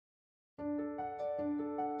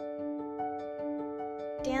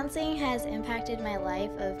Dancing has impacted my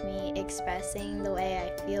life of me expressing the way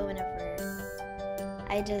I feel whenever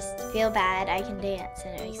I just feel bad. I can dance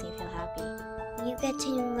and it makes me feel happy. You get to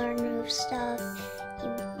learn new stuff.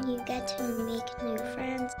 You get to make new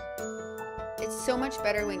friends. It's so much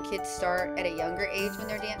better when kids start at a younger age when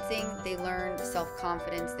they're dancing. They learn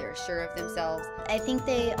self-confidence, they're sure of themselves. I think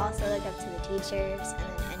they also look up to the teachers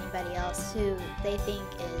and then anybody else who they think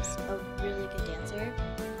is a really good dancer.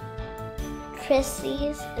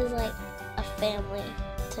 Chrissy's is like a family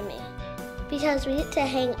to me because we get to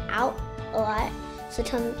hang out a lot. So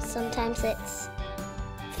sometimes it's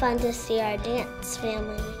fun to see our dance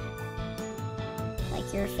family.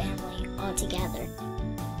 Like your family all together.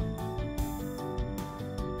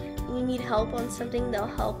 You need help on something, they'll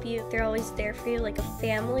help you. They're always there for you like a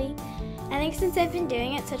family. I think since I've been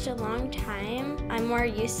doing it such a long time, I'm more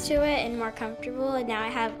used to it and more comfortable, and now I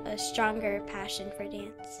have a stronger passion for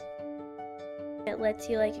dance. It lets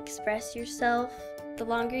you like express yourself. The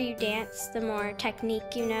longer you dance, the more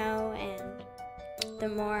technique you know, and the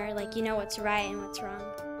more like you know what's right and what's wrong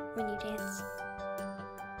when you dance.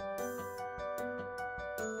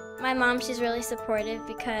 My mom, she's really supportive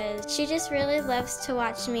because she just really loves to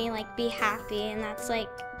watch me like be happy, and that's like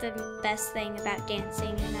the best thing about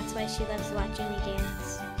dancing, and that's why she loves watching me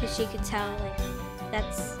dance, because she could tell like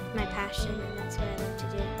that's my passion and that's what I love to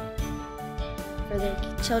do. For their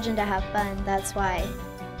children to have fun, that's why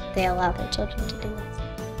they allow their children to do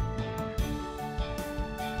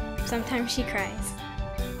it. Sometimes she cries.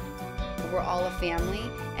 We're all a family,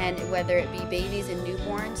 and whether it be babies and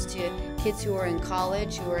newborns to kids who are in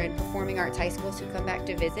college, who are in performing arts high schools who come back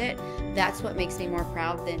to visit, that's what makes me more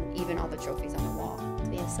proud than even all the trophies on the wall.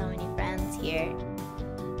 We have so many friends here.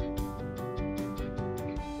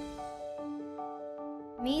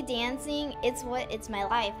 Me dancing, it's my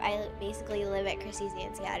life. I basically live at Chrissy's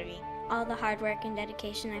Dance Academy. All the hard work and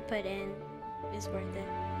dedication I put in is worth it.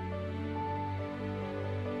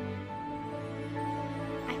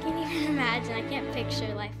 I can't even imagine. I can't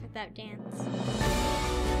picture life without dance.